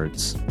small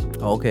forwards.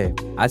 Okay,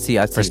 I see.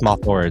 For small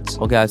forwards.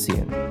 Okay, I see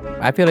it.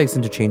 I feel like it's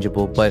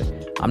interchangeable, but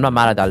I'm not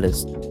mad at that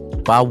list.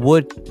 But I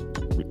would,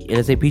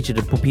 let's say PG,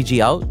 to put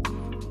PG out.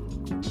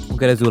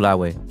 Okay, let's do it that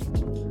way.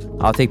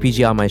 I'll take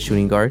PG out my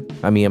shooting guard.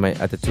 I mean,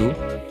 at the 2.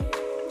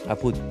 I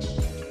put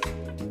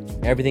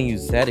everything you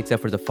said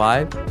except for the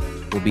 5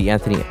 will be DeMar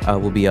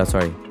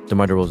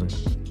DeRozan.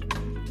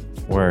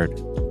 Word.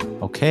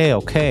 Okay.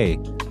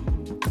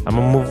 I'm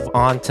gonna move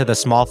on to the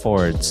small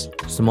forwards.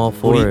 Small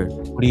forward.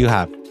 What do you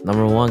have?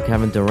 Number 1,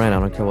 Kevin Durant. I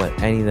don't care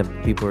what any of the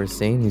people are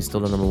saying. He's still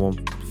the number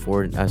 1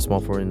 forward,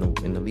 small forward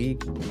in the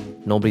league.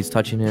 Nobody's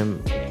touching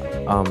him.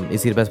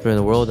 Is he the best player in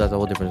the world? That's a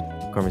whole different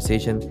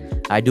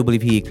conversation. I do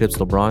believe he eclipsed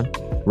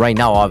LeBron right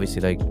now.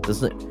 Obviously, like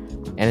this,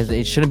 and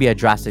it shouldn't be a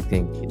drastic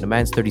thing. The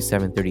man's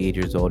 37, 38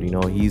 years old. You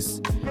know, he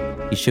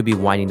should be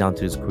winding down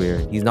to his career.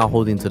 He's not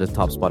holding to the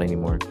top spot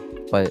anymore.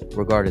 But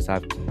regardless,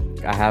 I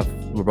have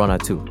LeBron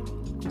at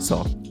 2.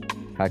 So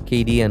I have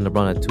KD and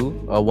LeBron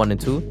at 1 and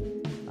 2.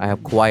 I have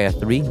Kawhi at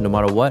 3. No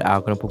matter what,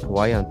 I'm gonna put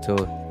Kawhi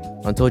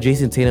until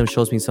Jason Tatum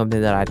shows me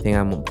something that I think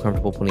I'm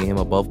comfortable putting him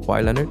above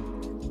Kawhi Leonard.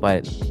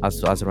 But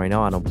as of right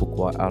now, I don't put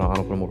Kawhi. I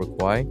don't put him over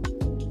Kawhi.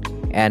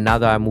 And now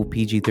that I move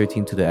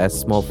PG-13 to the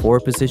small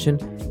forward position,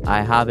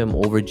 I have him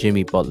over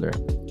Jimmy Butler.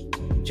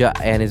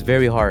 And it's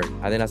very hard.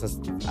 I think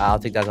I'll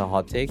take that as a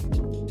hot take.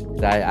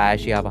 I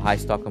actually have a high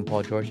stock on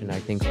Paul George, and I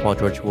think Paul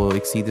George will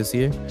exceed this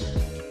year.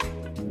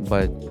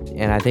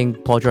 And I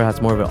think Paul George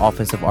has more of an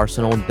offensive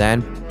arsenal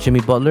than Jimmy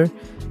Butler.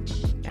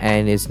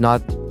 And it's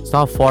not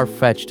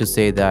far-fetched to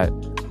say that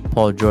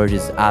Paul George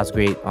is as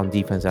great on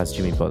defense as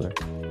Jimmy Butler,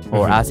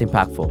 or as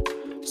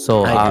impactful.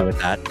 So I agree with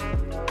that.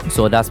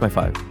 So that's my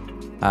 5.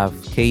 I have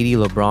KD,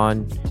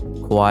 LeBron,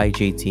 Kawhi,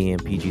 JT,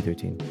 and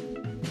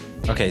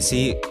PG-13. Okay,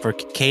 see, for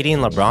KD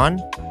and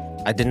LeBron,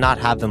 I did not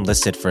have them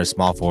listed for a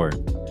small forward.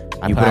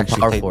 You put them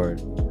power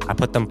forward. I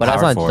put them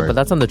power forward. But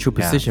that's on the true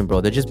position,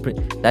 bro. That's just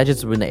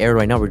in the air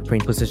right now. We're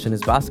playing position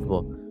is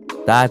basketball.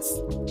 That's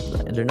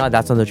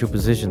on the true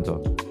position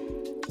though.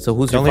 So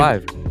who's your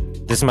 5?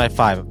 This is my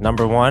 5.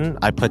 Number 1,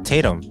 I put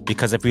Tatum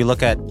because if we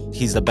look at,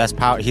 he's the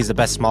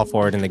best small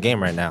forward in the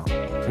game right now.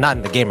 Not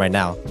in the game right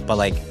now, but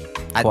like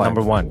at Kawhi.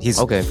 number 1.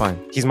 Okay, fine.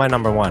 He's my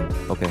number 1.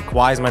 Okay.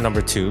 Kawhi is my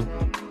number 2.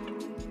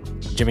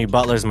 Jimmy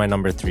Butler is my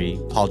number 3.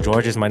 Paul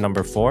George is my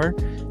number 4,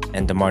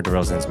 and DeMar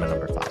DeRozan is my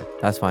number 5.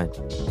 That's fine.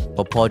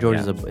 But Paul George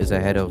is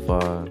ahead of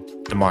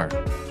DeMar.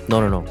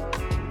 No.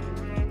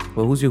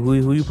 Well,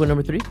 who you put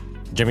number 3?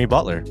 Jimmy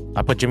Butler.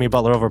 I put Jimmy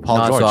Butler over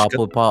Paul George. So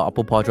I'll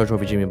put Paul George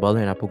over Jimmy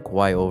Butler, and I put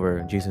Kawhi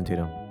over Jason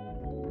Tatum.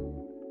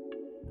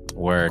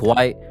 Word.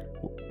 Kawhi,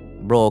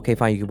 bro. Okay,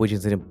 fine. You can put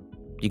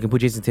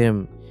Jason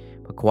Tatum,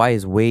 but Kawhi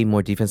is way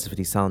more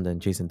defensively sound than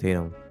Jason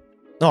Tatum.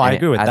 No, I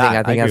agree with that.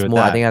 I think has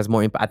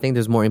more. I think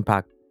there's more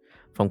impact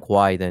from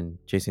Kawhi than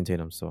Jason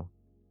Tatum. So,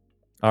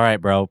 all right,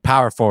 bro.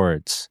 Power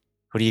forwards.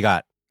 Who do you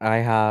got? I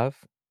have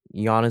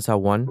Giannis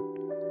at 1,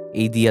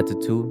 AD at the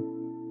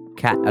 2,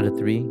 Cat at the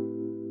 3,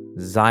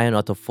 Zion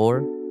at the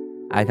 4.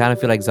 I kind of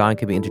feel like Zion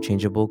could be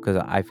interchangeable because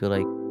I feel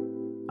like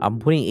I'm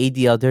putting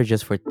AD out there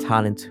just for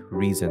talent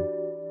reason.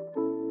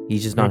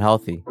 He's just not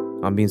healthy.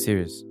 I'm being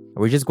serious.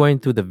 We're just going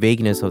through the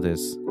vagueness of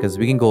this because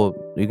we can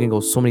go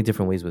so many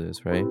different ways with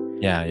this, right?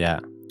 Yeah.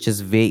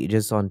 Just vague,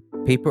 just on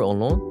paper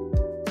alone.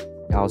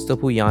 I'll still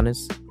put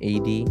Giannis,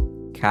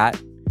 AD, Cat,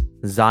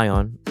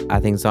 Zion. I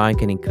think Zion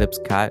can eclipse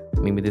Cat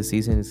maybe this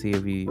season and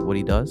see what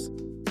he does.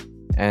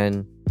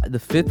 And the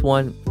 5th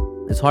one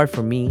is hard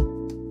for me.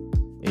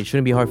 It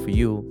shouldn't be hard for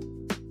you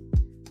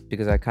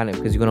because you're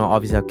gonna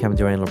obviously have Kevin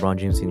Durant and LeBron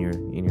James in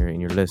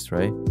your list,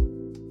 right?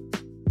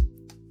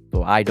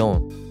 So I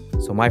don't.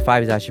 So my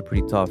 5 is actually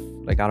pretty tough.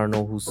 Like, I don't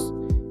know who's...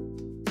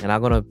 And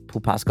I'm going to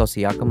put Pascal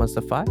Siakam as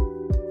the 5.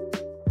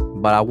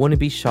 But I wouldn't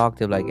be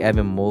shocked if, like,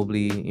 Evan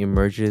Mobley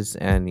emerges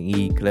and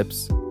he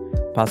eclipses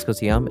Pascal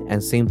Siakam.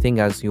 And same thing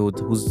as, you know,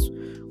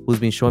 who's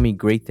been showing me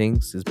great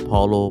things is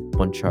Paulo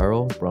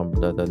Banchero from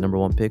the number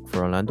 1 pick for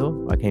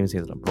Orlando. I can't even say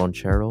that.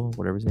 Banchero,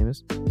 whatever his name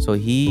is. So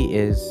he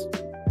is...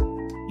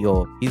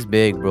 Yo, he's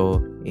big,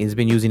 bro. He's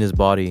been using his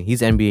body.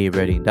 He's NBA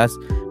ready.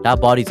 That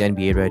body's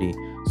NBA ready.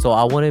 So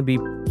I wouldn't be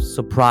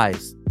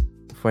surprised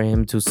for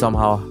him to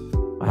somehow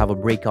have a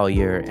breakout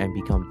year and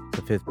become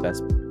the 5th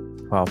best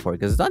power forward.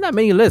 Because it's not that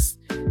many lists.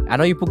 I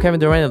know you put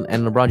Kevin Durant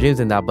and LeBron James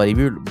in that, but if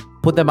you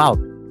put them out,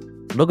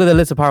 look at the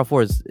list of power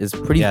forwards. It's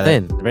pretty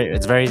thin.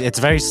 It's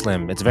very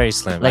slim. It's very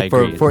slim. Like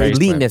for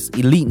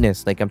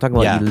eliteness. Like I'm talking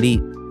about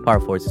elite power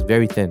forwards. It's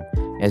very thin.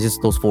 And it's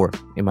just those 4,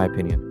 in my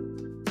opinion.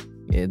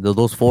 Yeah,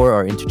 those 4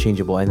 are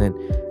interchangeable. And then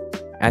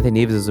Anthony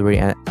Davis is already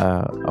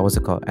what's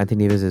it called?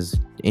 Anthony Davis is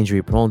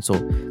injury prone. So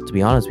to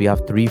be honest, we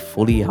have 3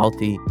 fully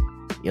healthy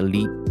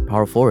elite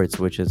power forwards,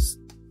 which is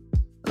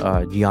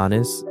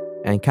Giannis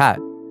and Kat.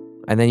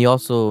 And then you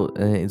also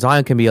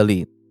Zion can be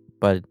elite,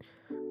 but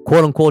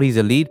quote unquote he's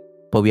elite,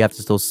 but we have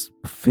to still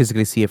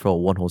physically see it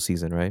for one whole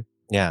season, right?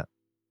 Yeah.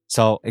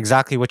 So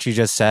exactly what you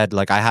just said.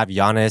 Like I have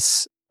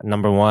Giannis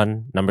number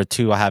 1, number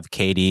 2 I have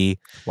KD.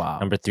 Wow.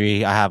 Number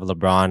 3 I have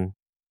LeBron.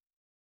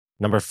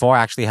 Number 4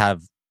 I actually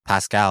have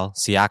Pascal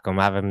Siakam.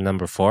 I have him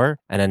number 4,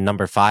 and then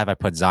number 5 I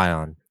put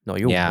Zion. No,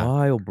 you're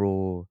wild,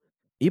 bro.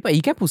 You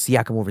can't put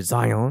Siakam over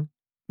Zion.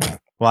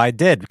 Well, I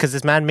did because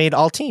this man made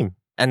all team,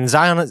 and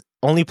Zion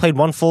only played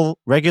 1 full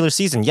regular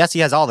season. Yes, he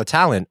has all the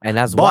talent, and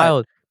that's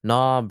wild.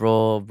 Nah,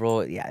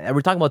 bro. Yeah,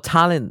 we're talking about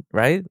talent,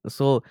 right?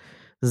 So,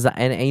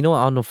 and you know,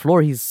 on the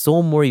floor, he's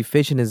so more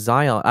efficient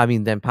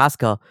than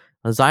Pascal.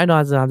 Zion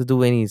doesn't have to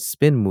do any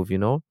spin move, you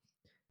know.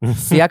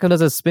 Siakam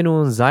does a spin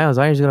move on Zion.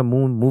 Zion's gonna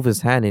move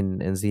his hand,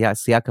 and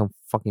Siakam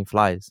fucking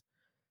flies.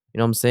 You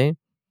know what I'm saying,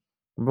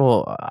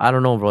 bro? I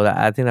don't know, bro.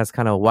 I think that's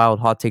kind of a wild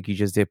hot take you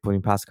just did,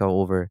 putting Pascal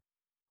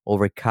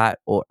over Kat.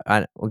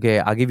 Okay,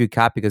 I'll give you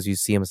Kat because you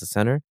see him as a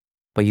center,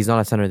 but he's not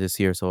a center this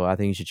year, so I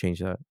think you should change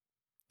that.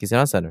 He's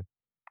not a center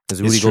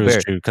because Rudy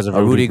Gobert. Because of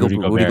Rudy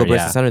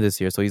Gobert's a center this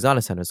year, so he's not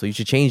a center. So you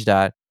should change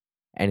that,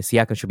 and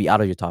Siakam should be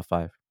out of your top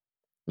 5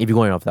 if you're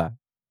going off that.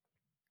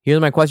 Here's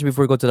my question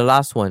before we go to the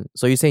last one.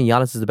 So you're saying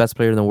Giannis is the best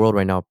player in the world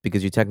right now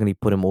because you technically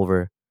put him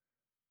over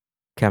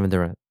Kevin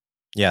Durant?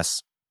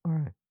 Yes. All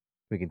right.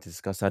 We can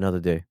discuss that another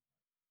day.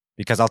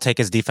 Because I'll take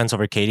his defense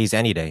over KD's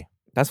any day.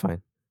 That's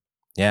fine.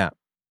 Yeah.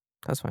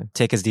 That's fine.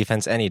 Take his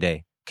defense any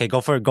day. Okay, go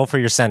for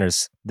your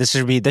centers. This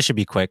should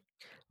be quick.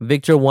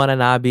 Victor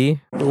Wembanyama.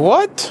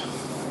 What?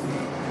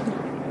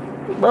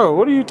 Bro,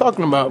 what are you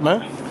talking about,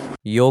 man?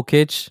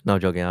 Jokic. No, I'm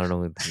joking. I don't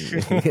know.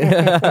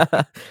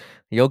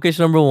 Jokic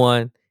number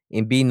 1.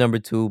 Embiid number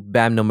 2,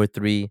 Bam number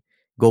 3,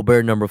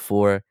 Gobert number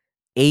 4,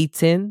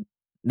 Ayton.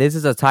 This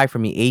is a tie for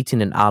me,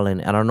 Ayton and Allen.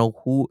 I don't know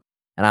who,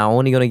 and I'm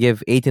only gonna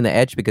give Ayton the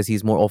edge because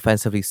he's more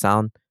offensively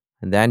sound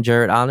than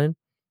Jared Allen.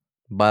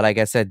 But like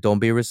I said, don't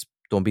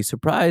be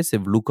surprised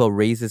if Luka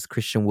raises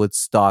Christian Wood's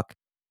stock,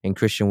 and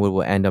Christian Wood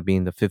will end up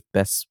being the 5th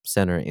best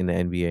center in the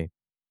NBA.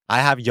 I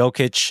have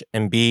Jokic,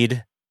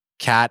 Embiid,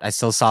 Kat. I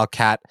still saw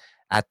Kat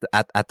at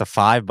the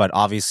 5, but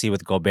obviously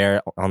with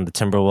Gobert on the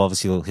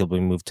Timberwolves, he'll be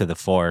moved to the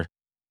 4.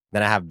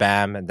 Then I have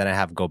Bam, and then I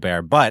have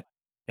Gobert. But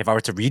if I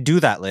were to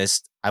redo that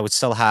list, I would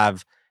still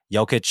have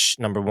Jokic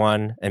number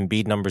 1,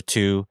 Embiid number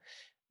 2,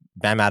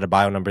 Bam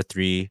Adebayo number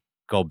 3,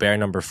 Gobert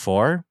number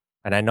 4.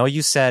 And I know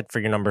you said for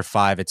your number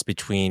 5, it's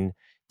between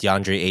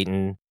DeAndre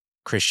Ayton,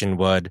 Christian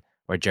Wood,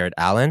 or Jared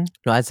Allen.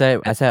 No, I said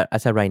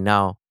right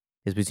now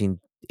it's between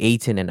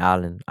Ayton and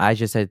Allen. I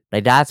just said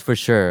like that's for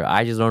sure.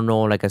 I just don't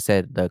know. Like I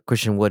said, the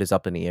Christian Wood is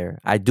up in the air.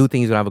 I do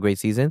think he's gonna have a great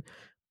season.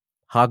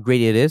 How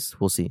great it is,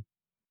 we'll see.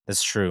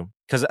 That's true.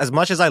 Because as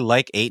much as I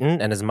like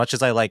Ayton and as much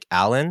as I like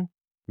Allen,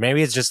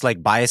 maybe it's just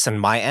like bias on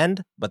my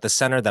end, but the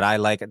center that I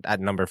like at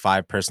number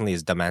 5 personally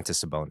is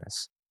Domantas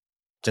Sabonis.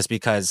 Just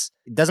because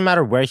it doesn't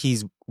matter where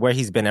he's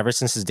been ever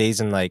since his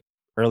days in like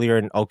earlier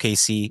in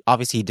OKC.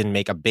 Obviously, he didn't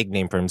make a big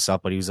name for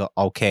himself, but he was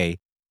okay.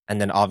 And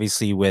then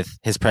obviously with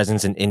his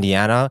presence in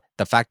Indiana,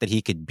 the fact that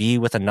he could be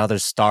with another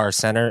star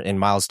center in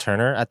Miles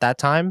Turner at that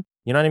time,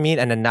 you know what I mean?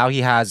 And then now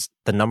he has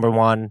the number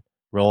 1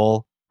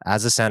 role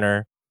as a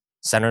center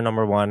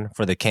number 1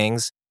 for the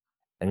Kings.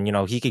 And, you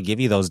know, he could give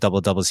you those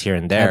double-doubles here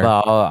and there. Yeah,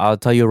 but I'll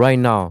tell you right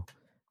now,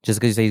 just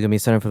because you say he's going to be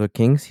center for the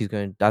Kings,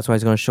 that's why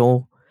he's going to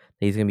show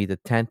that he's going to be the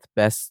 10th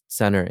best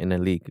center in the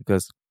league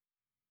because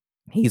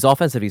he's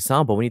offensively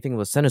sound. But when you think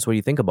about centers, what do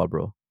you think about,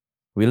 bro?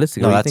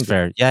 Realistically, no, that's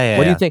fair. Yeah.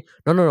 What do you think?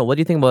 No. What do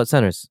you think about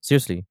centers?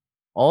 Seriously.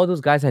 All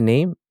those guys I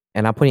named,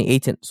 and I'm putting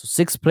 18. So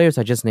 6 players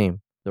I just named,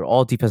 they're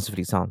all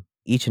defensively sound.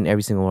 Each and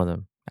every single one of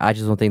them. I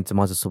just don't think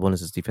Domantas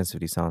Sabonis is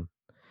defensively sound.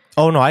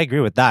 Oh, no, I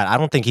agree with that. I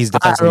don't think he's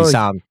defensively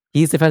sound.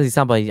 He's defensively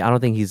sound, but I don't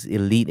think he's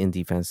elite in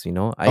defense, you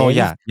know?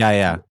 Yeah.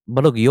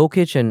 But look,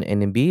 Jokic and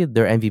Embiid,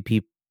 they're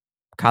MVP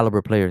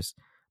caliber players.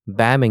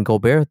 Bam and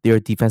Gobert, they're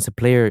defensive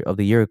player of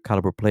the year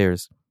caliber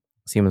players.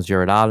 Same as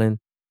Jared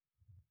Allen.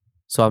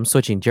 So I'm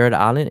switching. Jared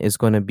Allen is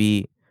going to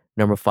be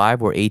number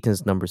 5 or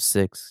Aiton's number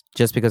 6,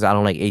 just because I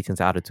don't like Aiton's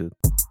attitude.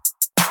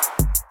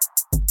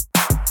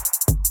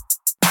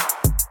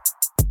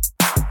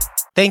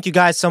 Thank you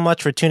guys so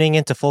much for tuning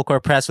in to Full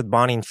Court Press with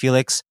Bonnie and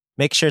Felix.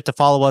 Make sure to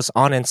follow us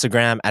on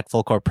Instagram at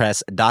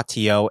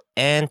fullcourtpress.to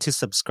and to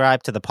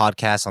subscribe to the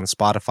podcast on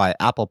Spotify,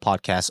 Apple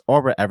Podcasts,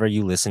 or wherever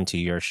you listen to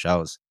your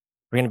shows.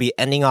 We're going to be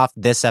ending off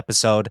this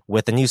episode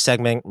with a new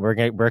segment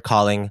we're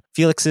calling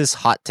Felix's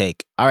Hot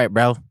Take. All right,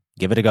 bro,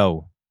 give it a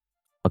go.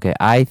 Okay,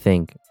 I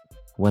think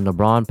when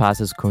LeBron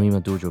passes Kareem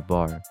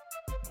Abdul-Jabbar,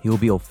 he will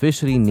be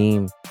officially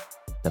named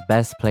the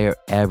best player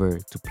ever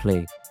to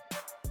play.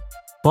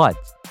 But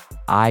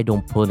I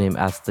don't put him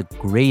as the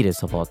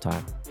greatest of all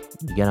time.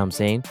 You get what I'm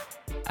saying?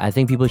 I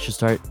think people should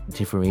start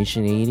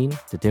differentiating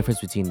the difference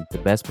between the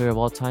best player of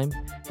all time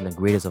and the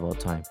greatest of all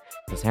time.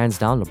 Because hands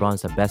down,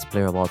 LeBron's the best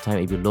player of all time.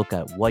 If you look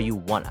at what you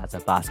want as a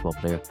basketball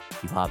player,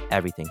 you have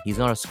everything. He's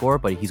not a scorer,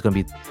 but he's going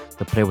to be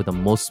the player with the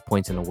most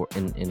points in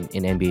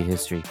NBA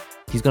history.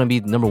 He's going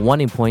to be number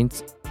 1 in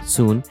points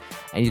soon,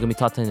 and he's going to be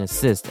top 10 in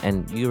assists.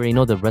 And you already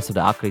know the rest of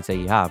the accolades that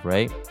you have,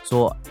 right?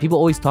 So people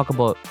always talking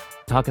about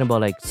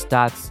like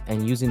stats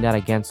and using that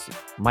against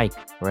Mike,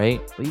 right?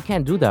 But you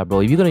can't do that, bro.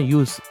 If you're going to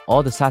use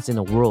all the stats in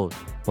the world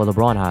what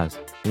LeBron has,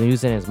 you're going to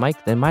use it as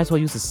Mike, then might as well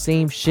use the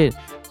same shit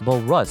about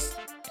Russ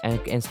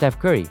and Steph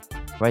Curry,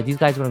 right? These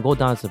guys are going to go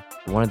down as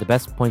one of the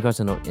best point guards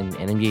in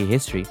NBA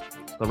history.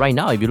 But right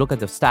now, if you look at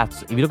the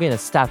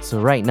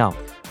stats, right now,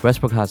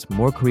 Westbrook has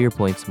more career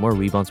points, more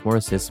rebounds, more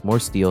assists, more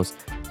steals,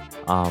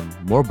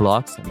 more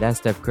blocks than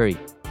Steph Curry.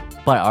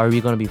 But are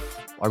we gonna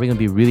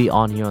be really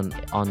on here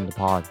on the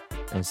pod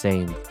and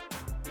saying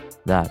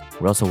that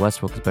Russell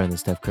Westbrook is better than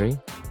Steph Curry?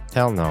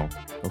 Hell no.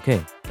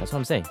 Okay, that's what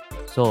I'm saying.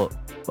 So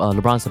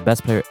LeBron's the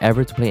best player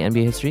ever to play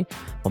NBA history,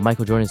 but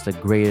Michael Jordan is the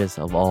greatest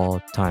of all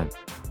time.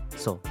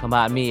 So come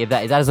at me. If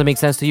that doesn't make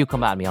sense to you,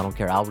 come at me. I don't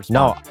care. I'll respond.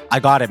 No,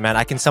 I got it, man.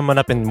 I can sum it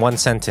up in one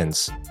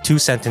sentence. 2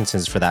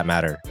 sentences for that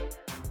matter.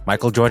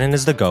 Michael Jordan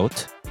is the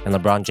GOAT, and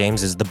LeBron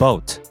James is the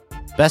BOAT.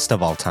 Best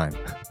of all time.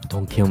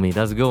 Don't kill me.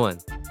 That's a good one.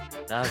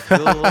 That's a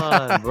good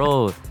one,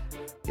 bro.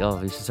 Yo,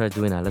 we should start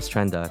doing that. Let's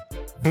trend that.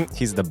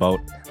 He's the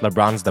BOAT.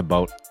 LeBron's the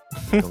BOAT.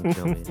 Don't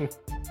kill me.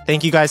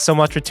 Thank you guys so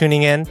much for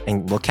tuning in,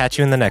 and we'll catch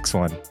you in the next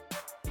one.